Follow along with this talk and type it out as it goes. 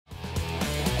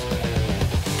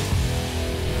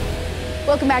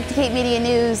Welcome back to Cape Media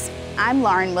News. I'm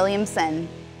Lauren Williamson.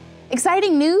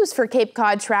 Exciting news for Cape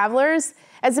Cod travelers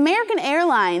as Ameican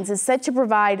Airlines is set to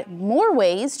provide more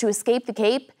ways to escape the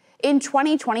Cape in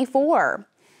 2024.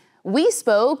 We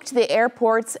spoke to the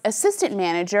airport's assistant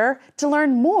manager to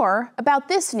learn more about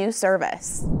this new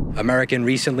service. Ameican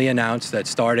recently announced that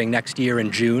starting next year in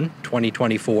June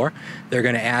 2024, they're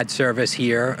going to add service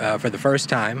here for the first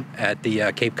time at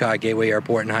the Cape Cod Gateway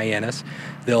Airport in Hyannis.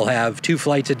 They'll have 2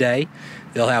 flights a day.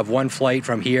 They'll have 1 flight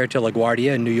from here to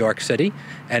LaGuardia in New York City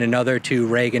and another to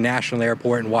Reagan National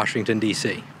Airport in Washington,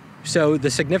 D.C. So the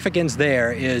significance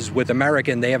there is with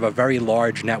Ameican, they have a very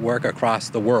large network across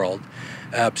the world.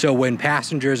 So when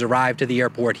passengers arrive to the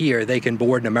airport here, they can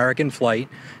board an Ameican flight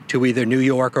to either New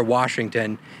York or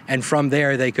Washington, and from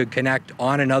there they could connect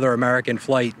on another Ameican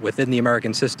flight within the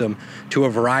Ameican system to a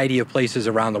variety of places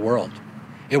around the world.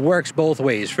 It works both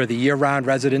ways. For the year-round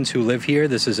residents who live here,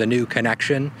 this is a new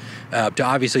connection to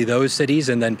obviously those cities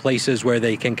and then places where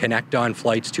they can connect on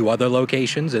flights to other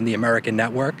locations in the Ameican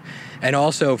network. And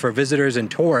also for visitors and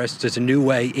tourists, it's a new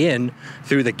way in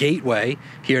through the gateway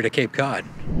here to Cape Cod.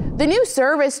 The new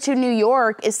service to New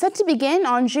York is set to begin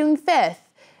on June 5th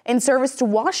and service to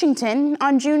Washington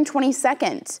on June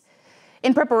 22nd.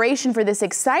 In preparation for this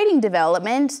exciting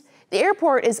development, the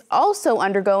airport is also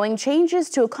undergoing changes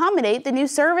to accommodate the new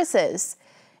services,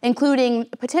 including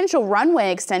potential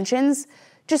runway extensions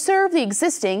to serve the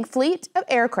existing fleet of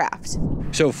aircraft.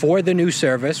 So for the new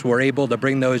service, we're able to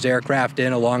bring those aircraft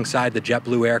in alongside the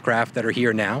JetBlue aircraft that are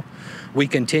here now. We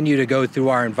continue to go through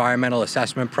our environmental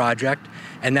assessment project,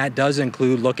 and that does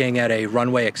include looking at a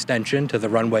runway extension to the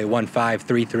runway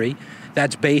 1533.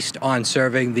 That's based on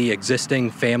serving the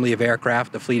existing family of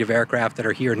aircraft, the fleet of aircraft that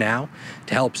are here now,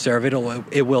 to help serve it.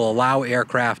 It will allow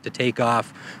aircraft to take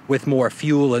off with more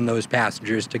fuel in those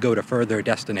passengers to go to further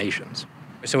destinations.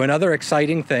 So another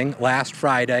exciting thing, last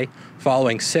Friday,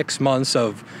 following 6 months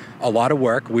of a lot of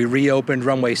work, we reopened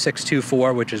runway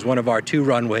 624, which is one of our 2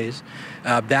 runways.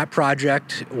 That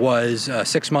project was a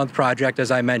 6-month project,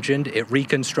 as I mentioned. It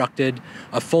reconstructed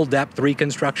a full-depth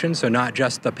reconstruction, so not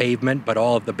just the pavement, but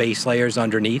all of the base layers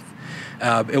underneath.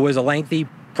 It was a lengthy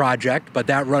project, but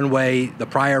that runway, the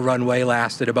prior runway,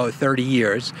 lasted about 30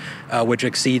 years, which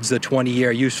exceeds the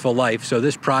 20-year useful life. So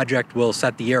this project will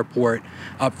set the airport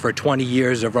up for 20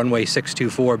 years of runway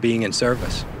 624 being in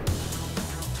service.